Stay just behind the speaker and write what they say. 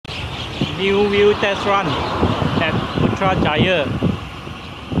new wheel test run at Putrajaya,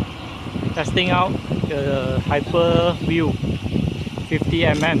 testing out the Hyper wheel 50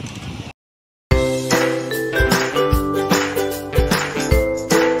 mm.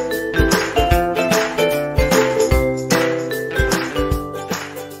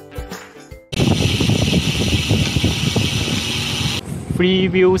 Free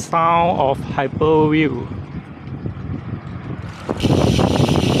wheel sound of Hyper wheel.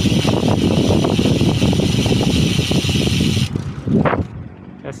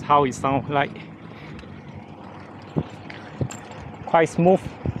 That's how it sounds like. Quite smooth.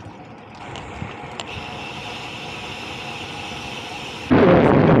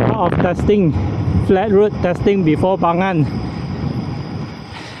 Of testing, flat road testing before Bangan.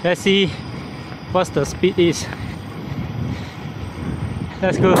 Let's see what the speed is.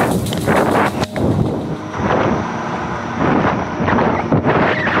 Let's go.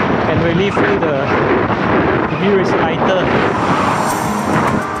 Can really feel the wheel is lighter.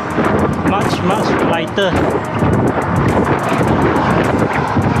 Much lighter.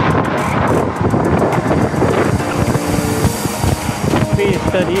 Speed is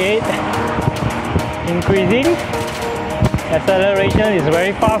 38. Increasing. Acceleration is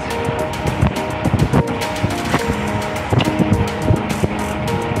very fast.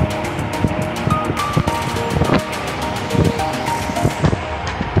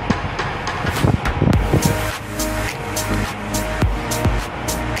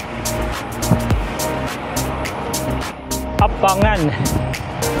 Up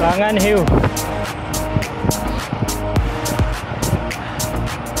Bangan Hill.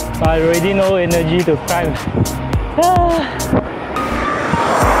 But I already no energy to climb. So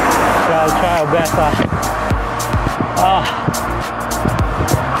I'll try our best.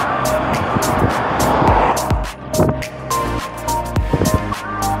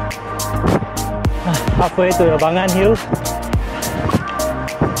 Halfway to the Bangan Hill.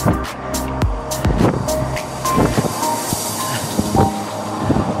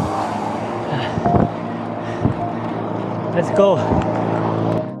 Let's go.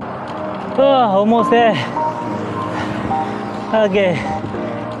 Almost there. Okay.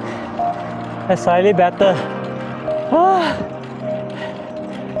 That's slightly better.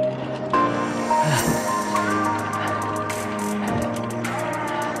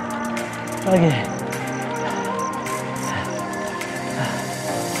 Okay.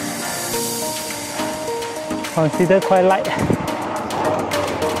 Consider quite light.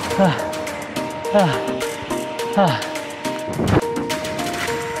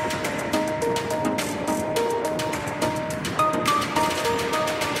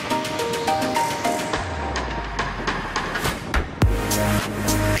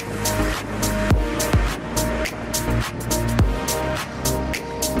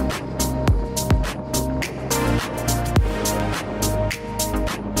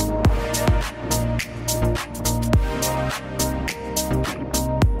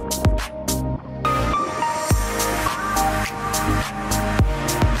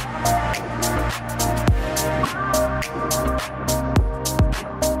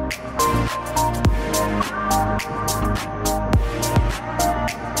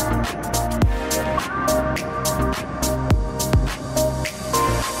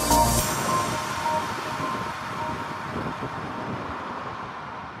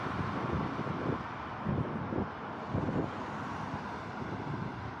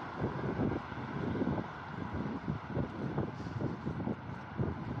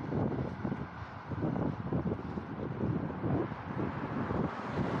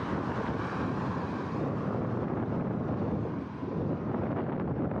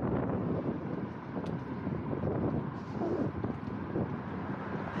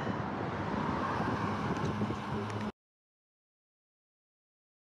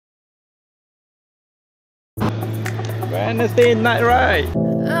 Wednesday night ride.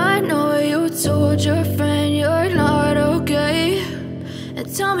 I know you told your friend you're not okay, and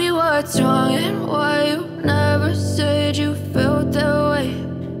tell me what's wrong and why you never said you felt that way.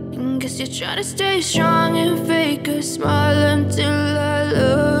 And guess you're trying to stay strong and fake a smile until I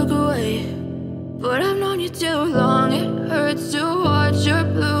look away. But I've known you too long, it hurts to watch your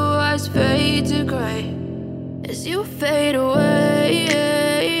blue eyes fade to gray as you fade away.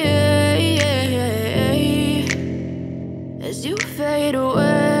 As you fade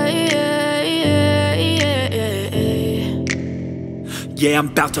away. yeah, I'm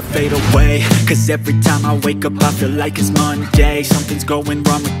about to fade away. Cause every time I wake up I feel like it's Monday. Something's going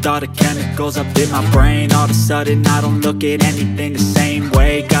wrong with all the chemicals up in my brain. All of a sudden I don't look at anything the same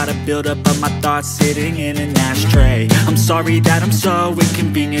way. Gotta build up of my thoughts sitting in an ashtray. I'm sorry that I'm so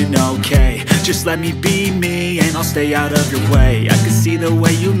inconvenient, okay. Just let me be me and I'll stay out of your way. I can see the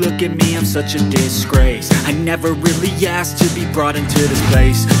way you look at me, I'm such a disgrace. I never really asked to be brought into this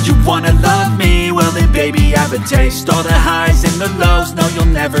place. You wanna love me? Well then baby, have a taste. All the highs and the lows, no, you'll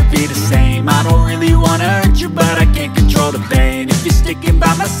never be the same. I don't really wanna hurt you, but I can't control the pain. If you're sticking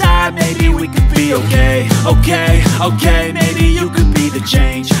by my side, maybe we could be okay. Okay, maybe you could be the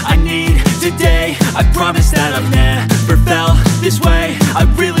change I need today. I promise that I've never felt this way. I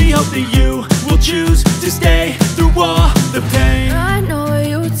really hope that you will choose to stay through all the pain. I know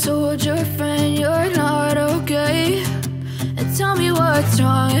you told your friend you're not okay, and tell me what's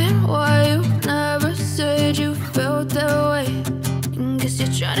wrong and why you never said you felt that way. Guess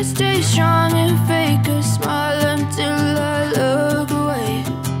you're trying to stay strong and fake a smile until I look away.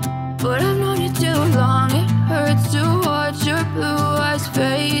 But I've known you too long, it hurts to watch your blue eyes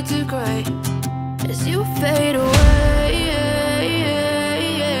fade to gray as you fade away.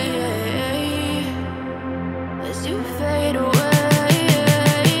 As you fade away.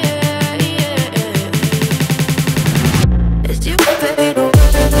 As you fade away.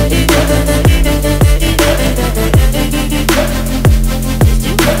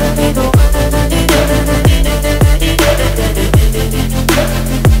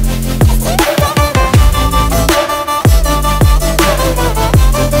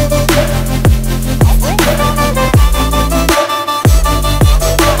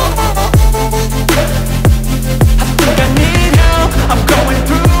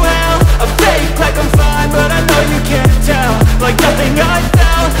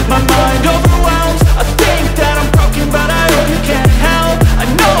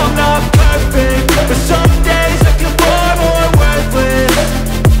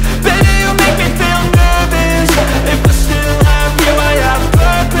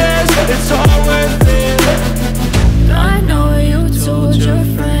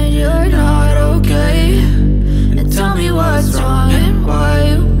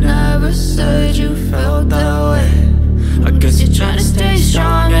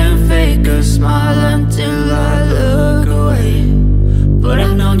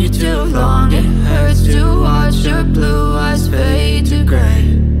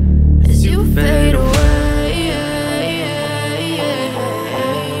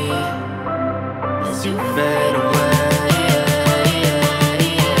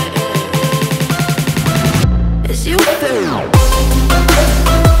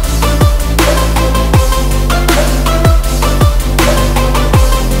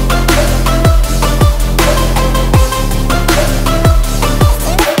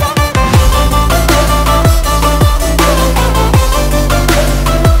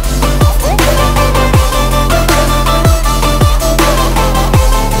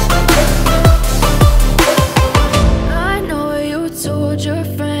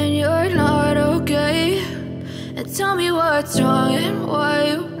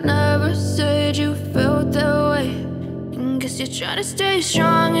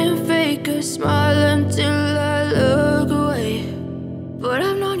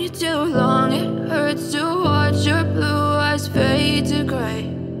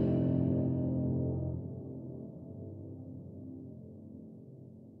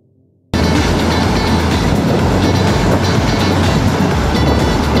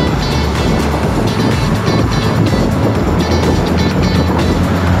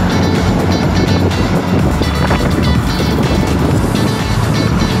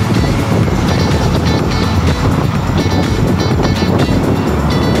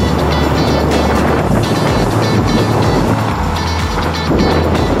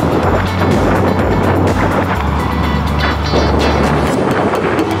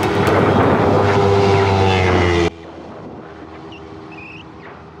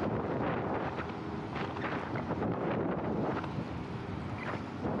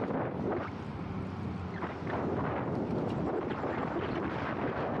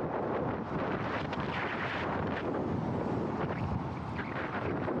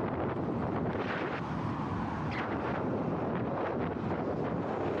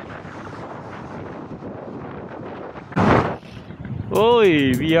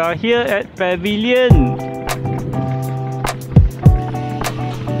 Oi, we are here at Pavilion.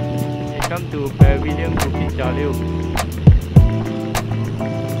 Come to Pavilion Putrajaya.